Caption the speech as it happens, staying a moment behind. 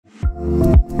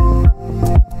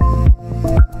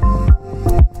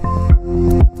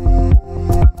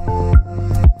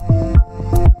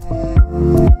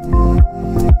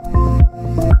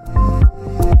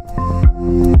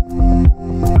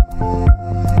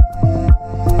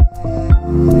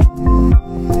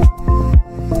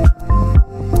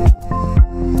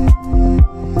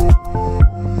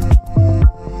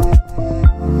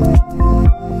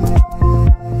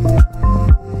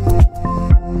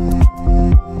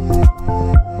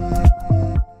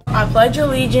I pledge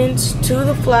allegiance to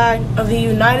the flag of the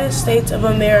United States of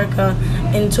America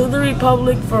and to the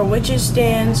republic for which it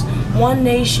stands, one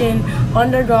nation,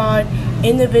 under God,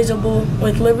 indivisible,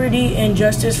 with liberty and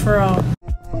justice for all.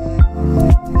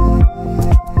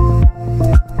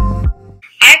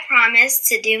 I promise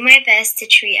to do my best to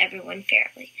treat everyone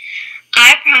fairly.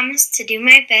 I promise to do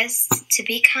my best to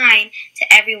be kind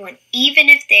to everyone, even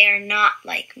if they are not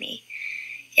like me.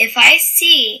 If I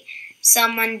see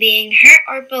someone being hurt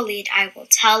or bullied, I will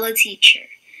tell a teacher.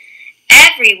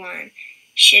 Everyone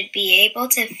should be able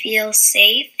to feel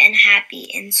safe and happy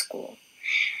in school.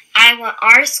 I want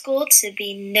our school to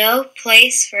be no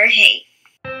place for hate.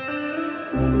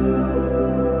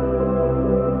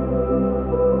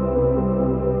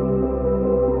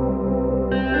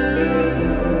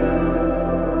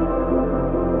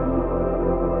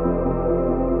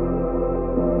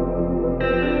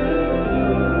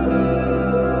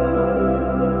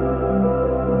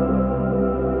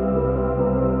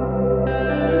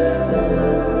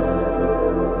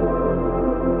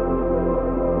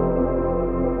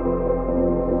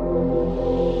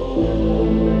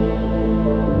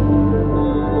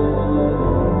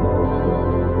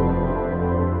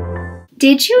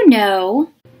 Did you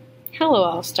know? Hello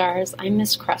All-Stars, I'm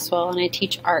Miss Cresswell and I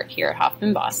teach art here at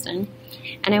Hoffman Boston,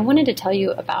 and I wanted to tell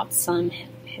you about some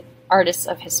artists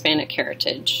of Hispanic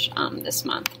heritage this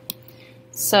month.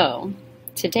 So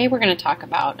today we're going to talk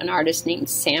about an artist named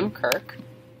Sam Kirk.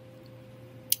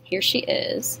 Here she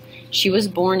is. She was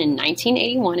born in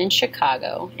 1981 in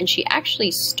Chicago, and she actually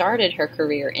started her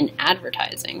career in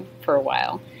advertising for a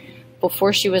while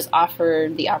before she was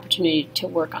offered the opportunity to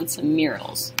work on some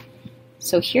murals.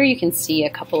 So here you can see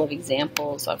a couple of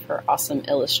examples of her awesome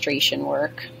illustration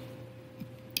work.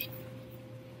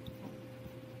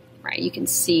 Right, you can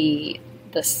see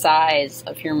the size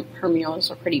of her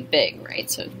murals are pretty big, right?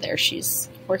 So there she's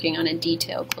working on a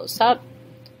detail close up.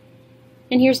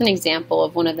 And here's an example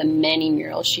of one of the many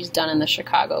murals she's done in the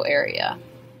Chicago area.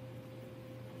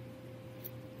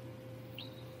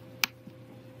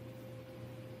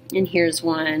 And here's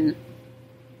one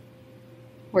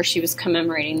where she was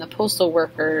commemorating the postal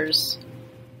workers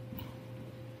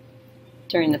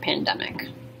during the pandemic.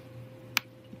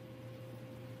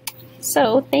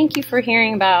 So thank you for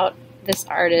hearing about this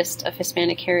artist of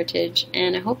Hispanic heritage,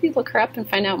 and I hope you look her up and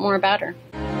find out more about her.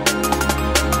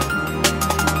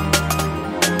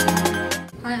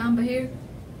 Hi, I'm Bahir.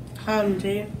 Hi, I'm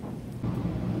Jay.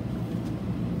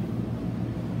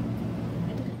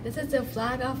 This is the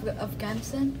flag of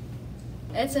Afghanistan.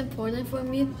 It's important for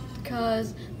me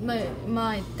because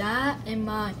my dad and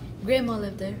my grandma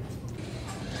live there.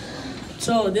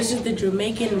 So this is the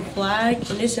Jamaican flag,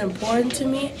 and it's important to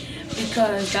me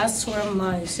because that's where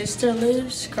my sister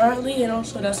lives currently, and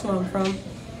also that's where I'm from.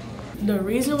 The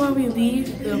reason why we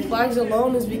leave the flags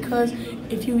alone is because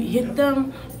if you hit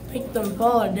them, make them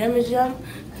fall or damage them,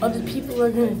 other people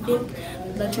are going to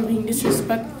think that you're being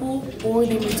disrespectful, or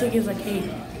they may take it as like hate.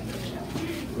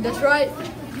 That's right.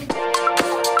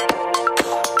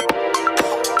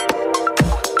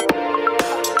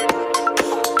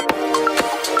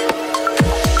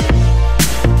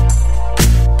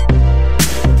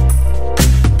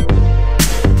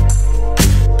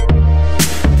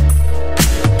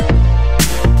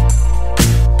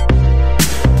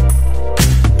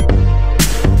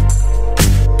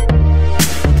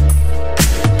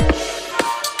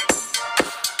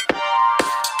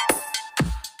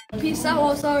 Peace out,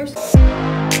 All-Stars.